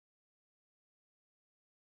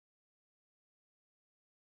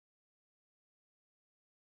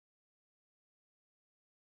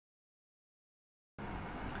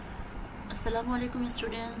Assalamu alaikum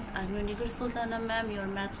students. I'm Indigar Sultana ma'am, your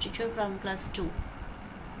maths teacher from class 2.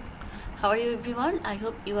 How are you everyone? I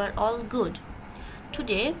hope you are all good.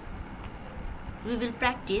 Today we will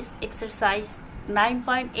practice exercise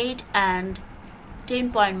 9.8 and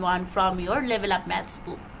 10.1 from your Level Up Maths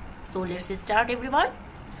book. So let's start everyone.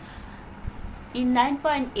 In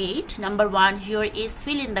 9.8, number 1, here is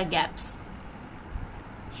fill in the gaps.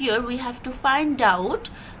 Here we have to find out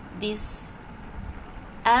this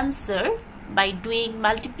answer by doing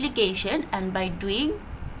multiplication and by doing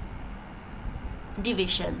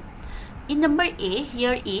division. In number A,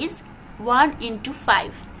 here is 1 into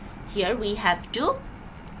 5. Here we have to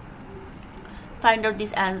find out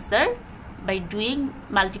this answer by doing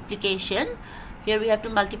multiplication. Here we have to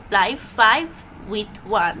multiply 5 with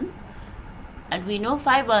 1 and we know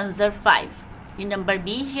 5 ones are 5. In number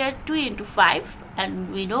B, here 2 into 5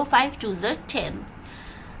 and we know 5 twos are 10.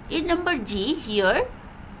 In number G, here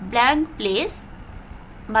blank place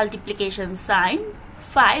multiplication sign,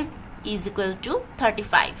 5 is equal to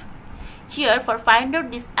 35. Here for find out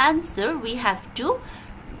this answer we have to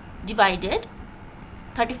divide it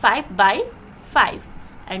 35 by 5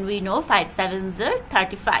 and we know 5 sevens are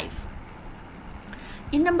 35.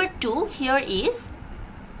 In number 2, here is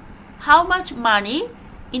how much money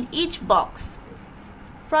in each box.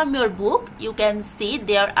 From your book you can see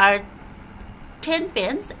there are 10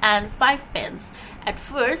 pence and 5 pence. At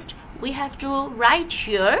first we have to write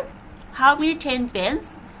here how many 10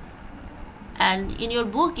 pence, and in your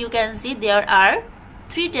book you can see there are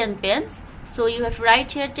 3 10 pence, so you have to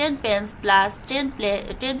write here 10 pence plus 10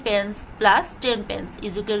 pence plus 10 pence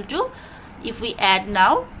is equal to, if we add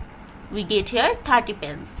now we get here 30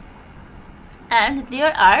 pence, and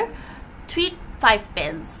there are 3 5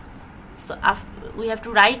 pence. So we have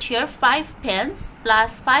to write here 5 pence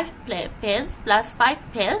plus 5 pence plus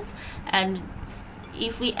 5 pence, and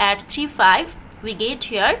if we add 3 5 we get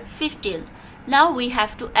here 15. Now we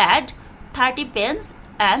have to add 30 pence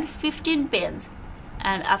and 15 pence,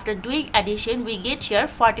 and after doing addition we get here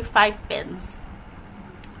 45 pence.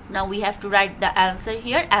 Now we have to write the answer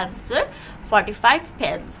here, answer 45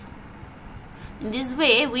 pence. In this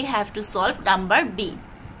way we have to solve number B.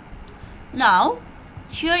 Now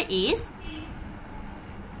here is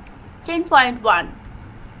 10.1.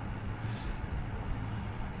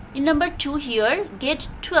 In number 2, here get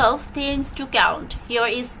 12 things to count. Here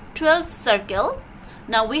is 12 circle.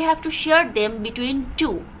 Now we have to share them between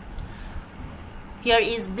 2. Here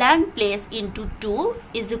is blank place into 2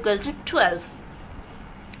 is equal to 12.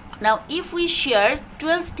 Now if we share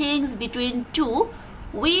 12 things between 2,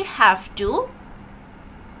 we have to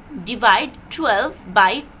divide 12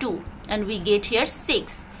 by 2 and we get here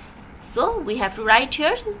 6. So we have to write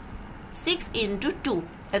here 6 into 2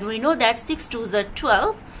 and we know that 6 twos are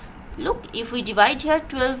 12. Look, if we divide here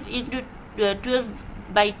 12 into 12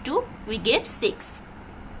 by 2 we get 6.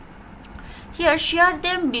 Here share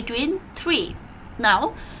them between 3.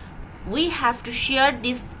 Now we have to share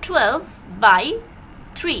this 12 by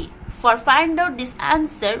 3. For find out this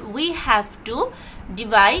answer we have to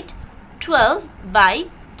divide 12 by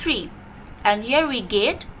 3 and here we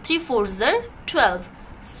get 3 fours are 12.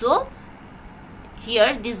 So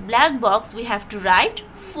here this blank box we have to write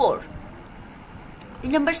 4.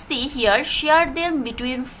 In number C, here share them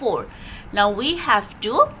between 4. Now we have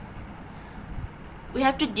to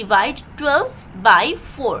divide 12 by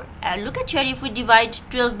 4 and look at here, if we divide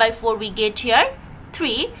 12 by 4 we get here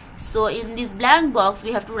 3. So in this blank box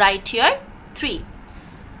we have to write here 3.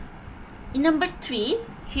 In number 3,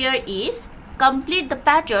 here is complete the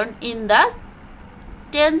pattern in the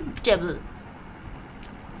tens table.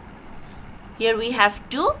 Here we have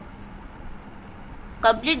to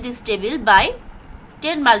complete this table by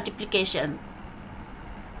 10 multiplication.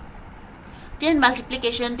 10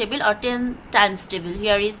 multiplication table or 10 times table.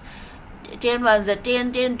 Here is 10 ones are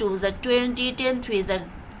 10, 10 twos are 20, 10 threes are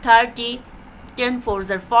 30, 10 fours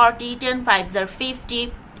are 40, 10 fives are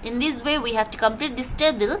 50. In this way we have to complete this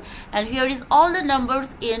table, and here is all the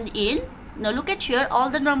numbers end in. Now look at here, all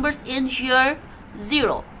the numbers end here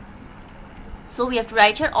 0. So we have to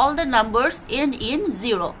write here all the numbers end in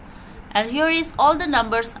 0. And here is all the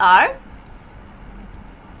numbers are,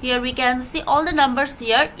 here we can see all the numbers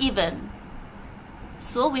here even.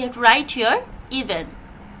 So we have to write here even.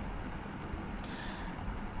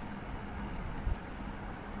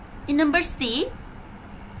 In number C,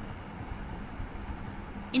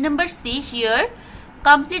 here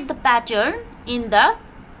complete the pattern in the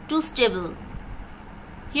twos table.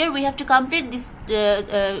 Here we have to complete this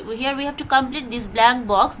blank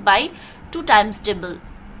box by 2 times table,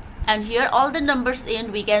 and here all the numbers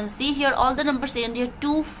end. We can see here all the numbers end here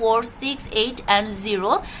 2, 4, 6, 8 and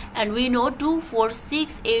 0, and we know 2, 4,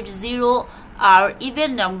 6, 8, 0 are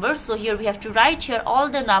even numbers, so here we have to write here all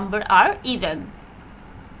the numbers are even.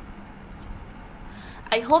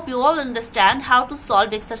 I hope you all understand how to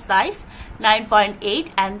solve exercise 9.8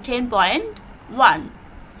 and 10.1.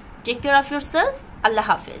 Take care of yourself. Allah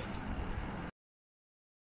Hafiz.